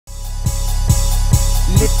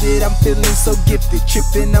lifted, I'm feeling so gifted.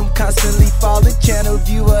 Tripping, I'm constantly falling. Channel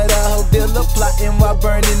view of the whole villa, plotting while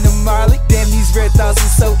burning the Marley. Damn, these red thoughts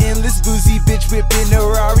are so endless. Boozy bitch whipping a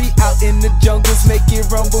Rari. Out in the jungles, make it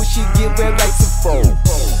rumble. She get wet like some foam.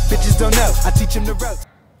 Bitches don't know, I teach them the ropes.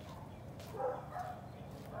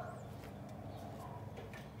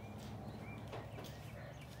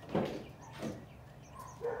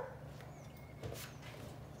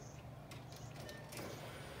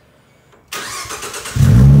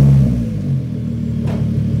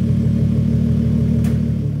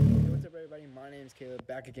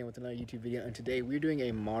 Back again with another YouTube video, and today we're doing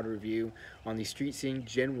a mod review on the StreetScene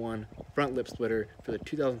Gen 1 front lip splitter for the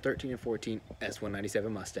 2013 and 14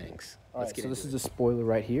 S197 Mustangs. Alright, so this is the spoiler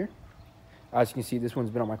right here. As you can see, this one's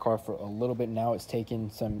been on my car for a little bit now. It's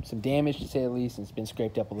taken some damage, to say the least, and it's been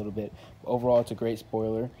scraped up a little bit. But overall, it's a great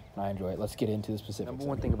spoiler, and I enjoy it. Let's get into the specifics. Number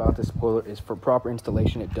one thing about this spoiler is for proper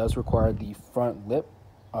installation, it does require the front lip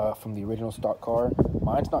from the original stock car.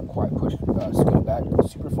 Mine's not quite pushed scooted back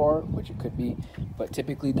super far, which it could be, but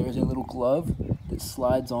typically there's a little glove that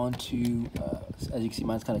slides onto, as you can see,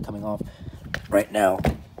 mine's kind of coming off right now,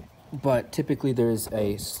 but typically there's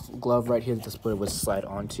a glove right here that the splitter would slide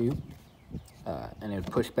onto, and it would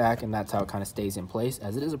push back, and that's how it kind of stays in place,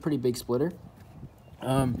 as it is a pretty big splitter.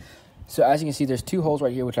 So as you can see, there's two holes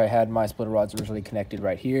right here, which I had my splitter rods originally connected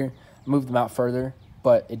right here. Moved them out further,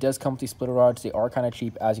 but it does come with these splitter rods. They are kind of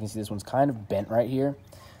cheap. As you can see, this one's kind of bent right here.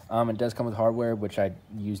 It does come with hardware, which I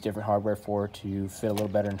use different hardware for to fit a little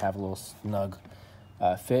better and have a little snug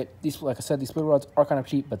fit. These, like I said, these splitter rods are kind of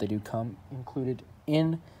cheap, but they do come included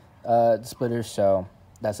in the splitters, so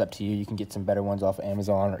that's up to you. You can get some better ones off of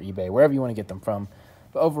Amazon or eBay, wherever you want to get them from.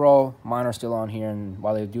 But overall, mine are still on here, and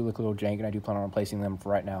while they do look a little jank, and I do plan on replacing them for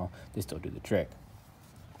right now, they still do the trick.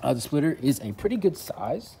 The splitter is a pretty good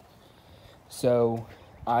size. So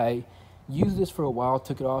I used this for a while,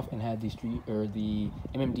 took it off, and had the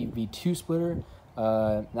MMD V2 splitter.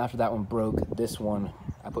 And after that one broke, this one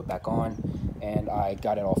I put back on, and I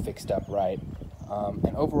got it all fixed up right.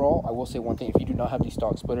 And overall, I will say one thing: if you do not have the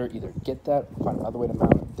stock splitter, either get that or find another way to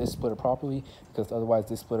mount this splitter properly, because otherwise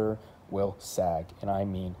this splitter will sag, and I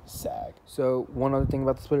mean sag. So one other thing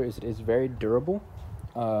about the splitter is it is very durable.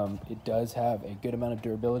 It does have a good amount of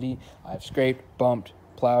durability. I've scraped, bumped,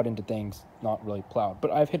 plowed into things, not really plowed,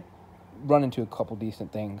 but I've run into a couple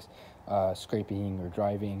decent things, scraping or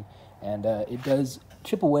driving, and it does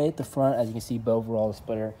chip away at the front. As you can see, but overall the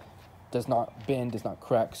splitter does not bend, does not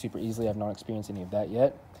crack super easily. I've not experienced any of that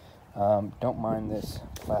yet. Don't mind this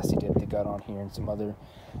plastic dip they got on here, and some other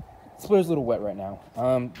splitter's a little wet right now.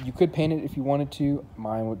 You could paint it if you wanted to.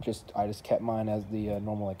 Mine would I just kept mine as the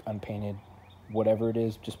normal, like, unpainted, whatever it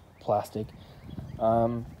is, just plastic.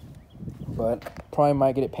 But probably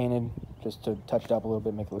might get it painted just to touch it up a little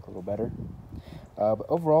bit, make it look a little better. But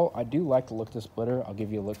overall, I do like the look of the splitter. I'll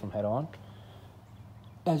give you a look from head on.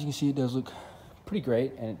 As you can see, it does look pretty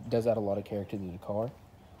great, and it does add a lot of character to the car.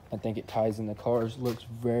 I think it ties in the cars, looks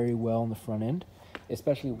very well on the front end,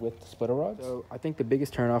 especially with the splitter rods. So I think the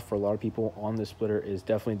biggest turnoff for a lot of people on this splitter is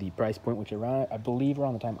definitely the price point, which I believe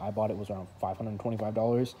around the time I bought it was around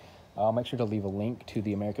 $525. I'll make sure to leave a link to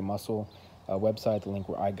the American Muscle website, the link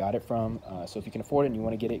where I got it from. So if you can afford it and you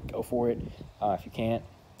want to get it, go for it. If you can't,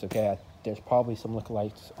 it's okay. There's probably some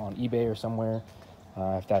lookalikes on eBay or somewhere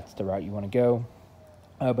if that's the route you want to go.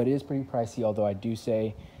 But it is pretty pricey, although I do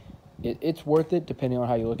say it's worth it depending on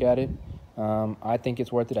how you look at it. I think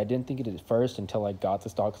it's worth it. I didn't think it at first until I got the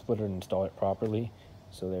stock splitter and installed it properly.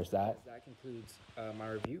 So there's that. That concludes my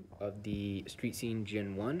review of the StreetScene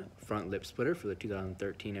Gen 1 front lip splitter for the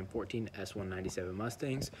 2013 and 14 S197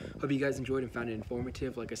 Mustangs. Hope you guys enjoyed and found it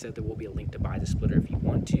informative. Like I said, there will be a link to buy the splitter if you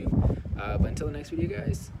want to. But until the next video,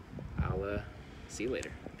 guys, I'll see you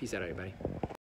later. Peace out, everybody.